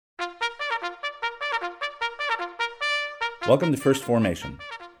Welcome to First Formation,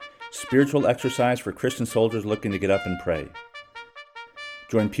 spiritual exercise for Christian soldiers looking to get up and pray.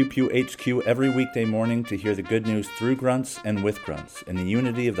 Join Pew Pew HQ every weekday morning to hear the good news through grunts and with grunts in the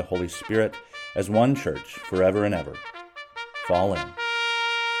unity of the Holy Spirit as one church forever and ever. Fall in.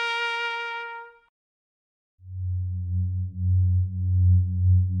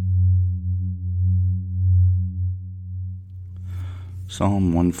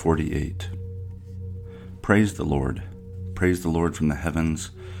 Psalm 148. Praise the Lord. Praise the Lord from the heavens.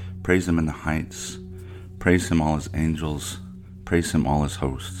 Praise Him in the heights. Praise Him, all His angels. Praise Him, all His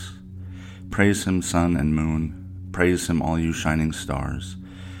hosts. Praise Him, sun and moon. Praise Him, all you shining stars.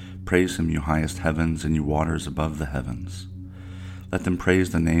 Praise Him, you highest heavens, and you waters above the heavens. Let them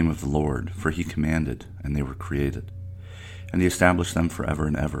praise the name of the Lord, for He commanded, and they were created. And He established them forever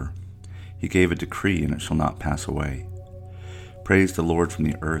and ever. He gave a decree, and it shall not pass away. Praise the Lord from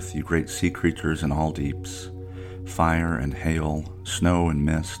the earth, you great sea creatures in all deeps. Fire and hail, snow and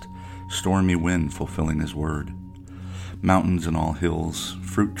mist, stormy wind fulfilling His word. Mountains and all hills,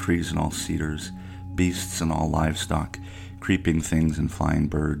 fruit trees and all cedars, beasts and all livestock, creeping things and flying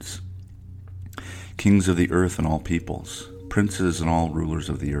birds. Kings of the earth and all peoples, princes and all rulers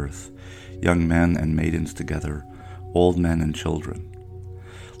of the earth, young men and maidens together, old men and children.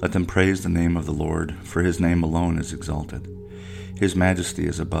 Let them praise the name of the Lord, for His name alone is exalted. His majesty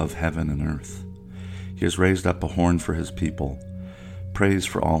is above heaven and earth. He has raised up a horn for His people. Praise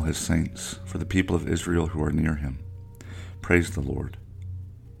for all His saints, for the people of Israel who are near Him. Praise the Lord.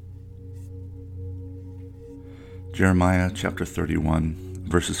 Jeremiah chapter 31,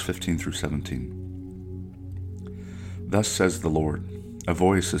 verses 15 through 17. Thus says the Lord, a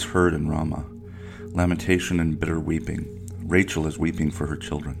voice is heard in Ramah, lamentation and bitter weeping. Rachel is weeping for her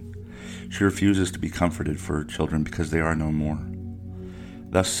children. She refuses to be comforted for her children because they are no more.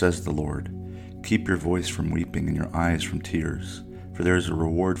 Thus says the Lord, keep your voice from weeping and your eyes from tears, for there is a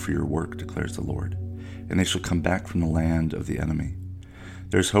reward for your work, declares the Lord, and they shall come back from the land of the enemy.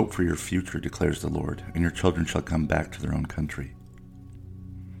 There is hope for your future, declares the Lord, and your children shall come back to their own country.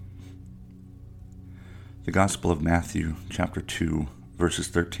 The Gospel of Matthew, chapter 2, verses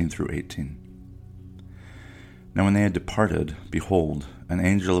 13 through 18. Now when they had departed, behold, an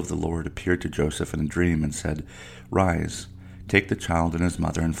angel of the Lord appeared to Joseph in a dream and said, Rise, take the child and his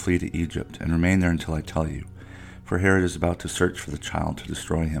mother and flee to Egypt, and remain there until I tell you, for Herod is about to search for the child to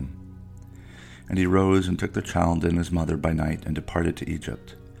destroy him. And he rose and took the child and his mother by night and departed to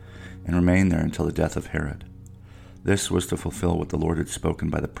Egypt, and remained there until the death of Herod. This was to fulfill what the Lord had spoken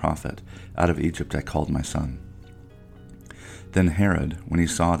by the prophet, Out of Egypt I called my son. Then Herod, when he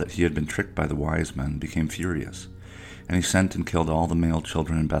saw that he had been tricked by the wise men, became furious, and he sent and killed all the male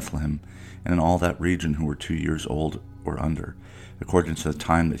children in Bethlehem and in all that region who were 2 years old or under, according to the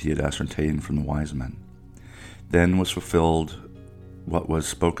time that he had ascertained from the wise men. Then was fulfilled what was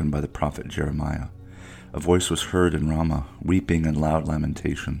spoken by the prophet Jeremiah. A voice was heard in Ramah, weeping and loud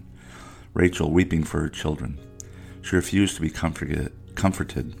lamentation, Rachel weeping for her children. She refused to be comforted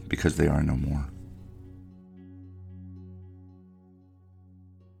because they are no more.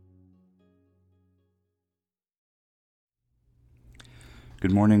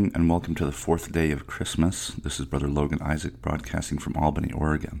 Good morning and welcome to the fourth day of Christmas. This is Brother Logan Isaac broadcasting from Albany,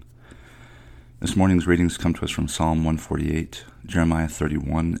 Oregon. This morning's readings come to us from Psalm 148, Jeremiah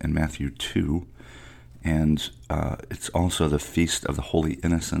 31, and Matthew 2. And it's also the Feast of the Holy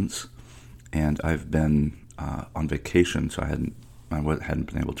Innocents. And I've been on vacation, so I hadn't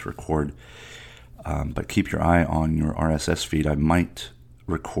been able to record. But keep your eye on your RSS feed. I might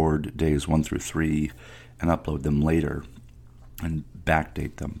record days 1 through 3 and upload them later and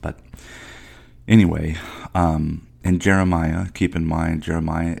backdate them. But anyway, in Jeremiah, keep in mind,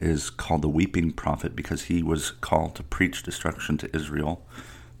 Jeremiah is called the weeping prophet because he was called to preach destruction to Israel,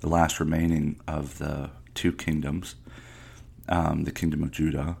 the last remaining of the two kingdoms, the kingdom of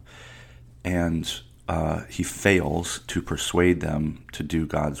Judah, and he fails to persuade them to do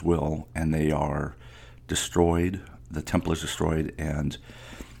God's will, and they are destroyed, the temple is destroyed, and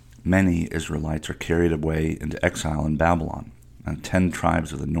many Israelites are carried away into exile in Babylon. And 10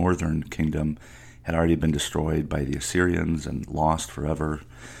 tribes of the northern kingdom had already been destroyed by the Assyrians and lost forever.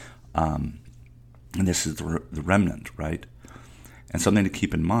 And this is the remnant, right? And something to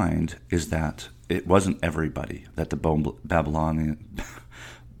keep in mind is that it wasn't everybody that the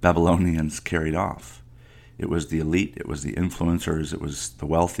Babylonians carried off. It was the elite, it was the influencers, it was the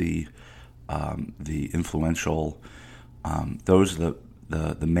wealthy, the influential. Those are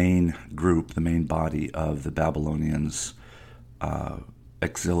the main group, the main body of the Babylonians'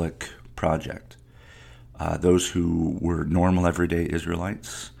 exilic project. Those who were normal everyday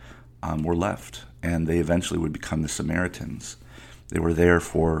Israelites were left, and they eventually would become the Samaritans. They were there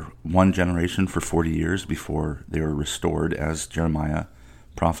for one generation for 40 years before they were restored, as Jeremiah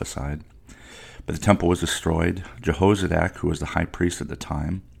prophesied. But the temple was destroyed. Jehozadak, who was the high priest at the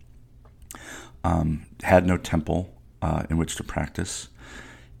time, had no temple in which to practice.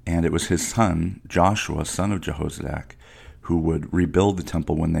 And it was his son, Joshua, son of Jehozadak, who would rebuild the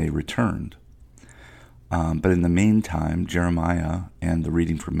temple when they returned. But in the meantime, Jeremiah and the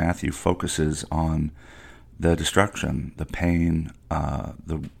reading from Matthew focuses on the destruction, the pain,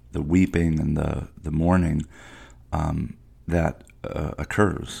 the weeping, and the mourning that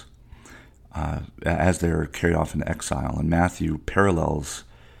occurs as they're carried off into exile. And Matthew parallels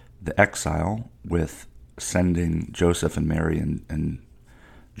the exile with sending Joseph and Mary and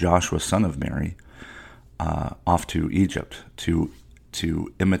Joshua, son of Mary, off to Egypt to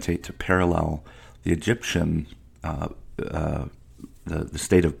imitate, to parallel the Egyptian, the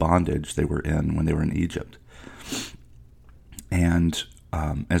state of bondage they were in when they were in Egypt. And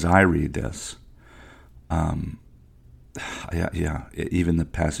as I read this, even the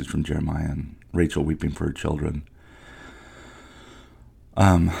passage from Jeremiah and Rachel weeping for her children.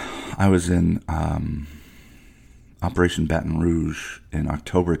 I was in Operation Baton Rouge in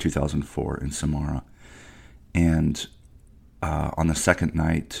October 2004 in Samara, and on the second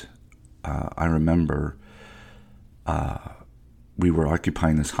night, I remember we were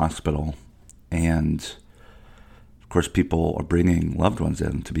occupying this hospital, and of course people are bringing loved ones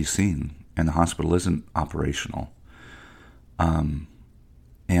in to be seen, and the hospital isn't operational. And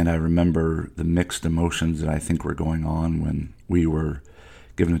I remember the mixed emotions that I think were going on when we were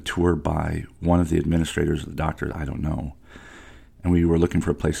given a tour by one of the administrators or the doctor, I don't know, and we were looking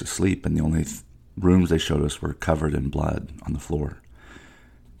for a place to sleep, and the only rooms they showed us were covered in blood on the floor.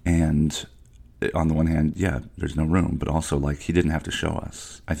 And on the one hand, there's no room, but also he didn't have to show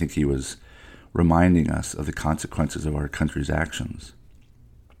us. I think he was reminding us of the consequences of our country's actions.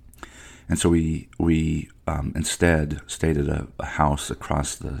 And so we instead stayed at a house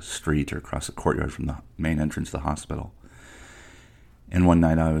across the street or across the courtyard from the main entrance of the hospital. And one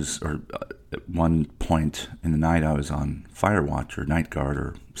night at one point in the night, I was on fire watch or night guard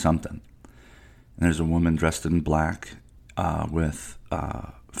or something. And there's a woman dressed in black with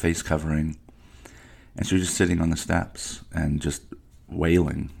face covering. And she was just sitting on the steps and just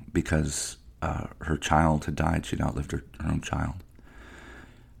wailing because her child had died. She'd outlived her own child.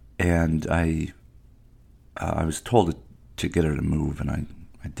 And I was told to get her to move, and I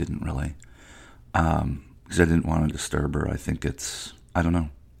didn't really, because I didn't want to disturb her. I think I don't know.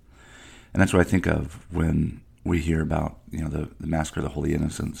 And that's what I think of when we hear about, the Massacre of the Holy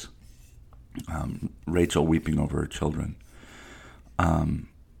Innocents, Rachel weeping over her children.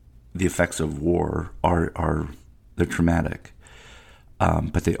 The effects of war they're traumatic,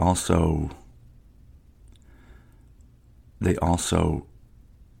 but they also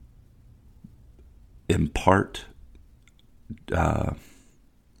impart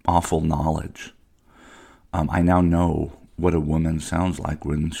awful knowledge. I now know what a woman sounds like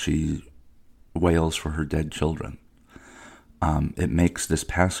when she wails for her dead children. It makes this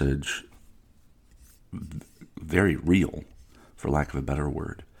passage very real, for lack of a better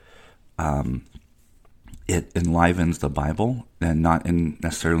word. It enlivens the Bible, and not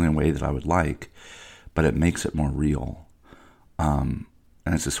necessarily in a way that I would like, but it makes it more real. And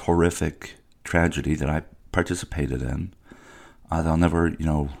it's this horrific tragedy that I participated in. They'll never,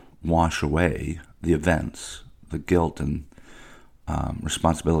 wash away the events. The guilt and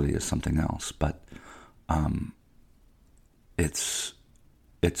responsibility is something else. But it's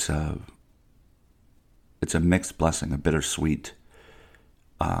a mixed blessing, a bittersweet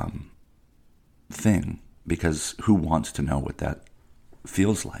thing, because who wants to know what that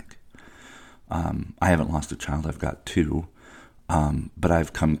feels like? I haven't lost a child. I've got two. But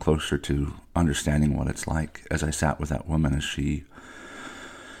I've come closer to understanding what it's like as I sat with that woman as she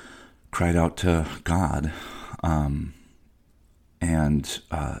cried out to God.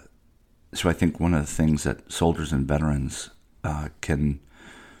 So I think one of the things that soldiers and veterans can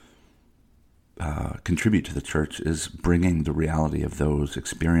contribute to the church is bringing the reality of those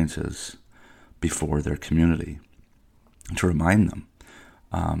experiences before their community, to remind them,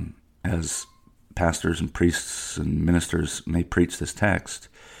 as pastors and priests and ministers may preach this text,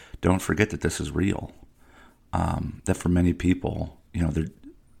 don't forget that this is real. That for many people,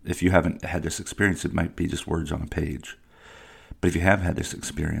 if you haven't had this experience, it might be just words on a page. But if you have had this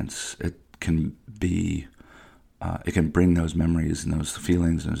experience, it can bring those memories and those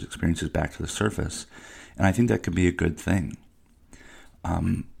feelings and those experiences back to the surface. And I think that could be a good thing.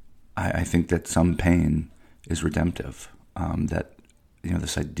 I think that some pain is redemptive. That,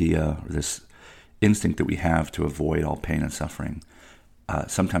 this idea, or this instinct that we have to avoid all pain and suffering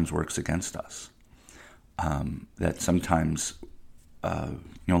sometimes works against us. That sometimes,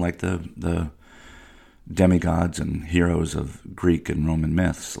 like the demigods and heroes of Greek and Roman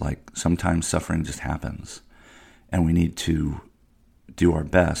myths, like sometimes suffering just happens, and we need to do our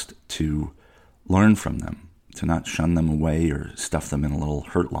best to learn from them, to not shun them away or stuff them in a little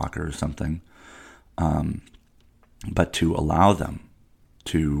hurt locker or something, but to allow them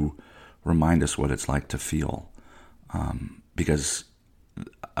to remind us what it's like to feel. Because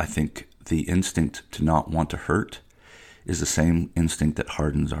I think the instinct to not want to hurt is the same instinct that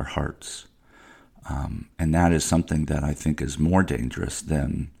hardens our hearts. And that is something that I think is more dangerous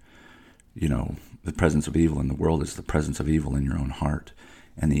than, the presence of evil in the world is the presence of evil in your own heart,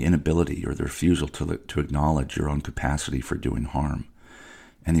 and the inability or the refusal to acknowledge your own capacity for doing harm.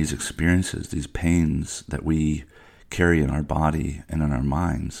 And these experiences, these pains that we carry in our body and in our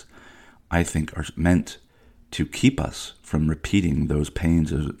minds, I think are meant to keep us from repeating those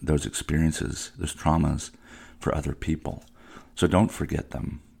pains, those experiences, those traumas for other people. So don't forget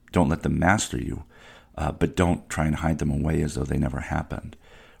them. Don't let them master you, but don't try and hide them away as though they never happened.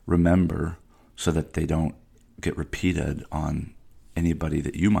 Remember so that they don't get repeated on anybody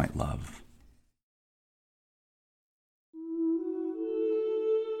that you might love.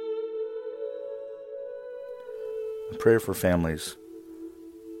 A prayer for families,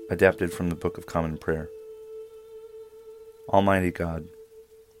 adapted from the Book of Common Prayer. Almighty God,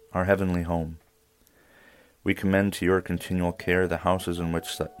 our heavenly home, we commend to your continual care the houses in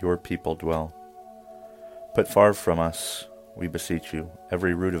which your people dwell. Put far from us, we beseech you,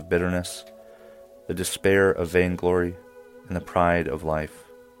 every root of bitterness, the despair of vainglory, and the pride of life.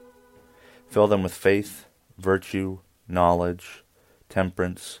 Fill them with faith, virtue, knowledge,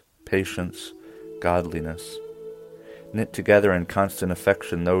 temperance, patience, godliness. Knit together in constant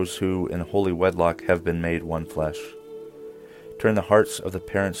affection those who in holy wedlock have been made one flesh. Turn the hearts of the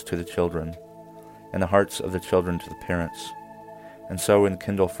parents to the children, and the hearts of the children to the parents, and so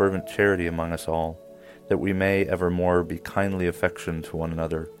enkindle fervent charity among us all, that we may evermore be kindly affectioned to one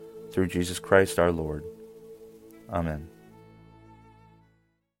another, through Jesus Christ our Lord. Amen.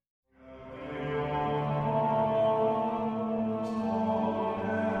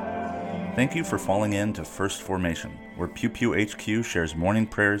 Thank you for falling in to First Formation, where Pew Pew HQ shares morning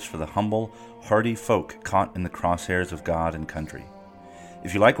prayers for the humble, hardy folk caught in the crosshairs of God and country.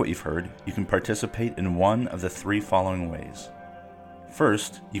 If you like what you've heard, you can participate in one of the three following ways.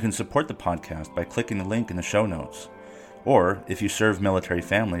 First, you can support the podcast by clicking the link in the show notes. Or, if you serve military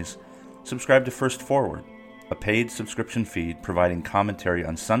families, subscribe to First Forward, a paid subscription feed providing commentary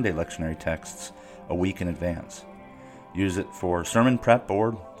on Sunday lectionary texts a week in advance. Use it for sermon prep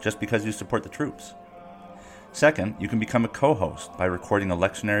or just because you support the troops. Second, you can become a co-host by recording a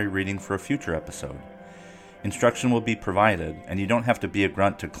lectionary reading for a future episode. Instruction will be provided, and you don't have to be a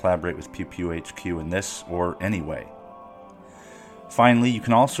grunt to collaborate with Pew Pew HQ in this or any way. Finally, you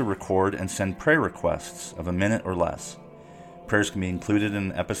can also record and send prayer requests of a minute or less. Prayers can be included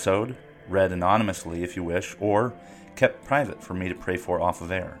in an episode, read anonymously if you wish, or kept private for me to pray for off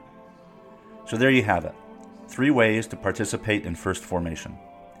of air. So there you have it. 3 ways to participate in First Formation.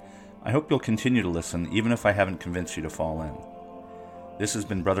 I hope you'll continue to listen even if I haven't convinced you to fall in. This has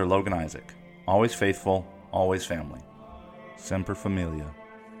been Brother Logan Isaac. Always faithful, always family. Semper Familia.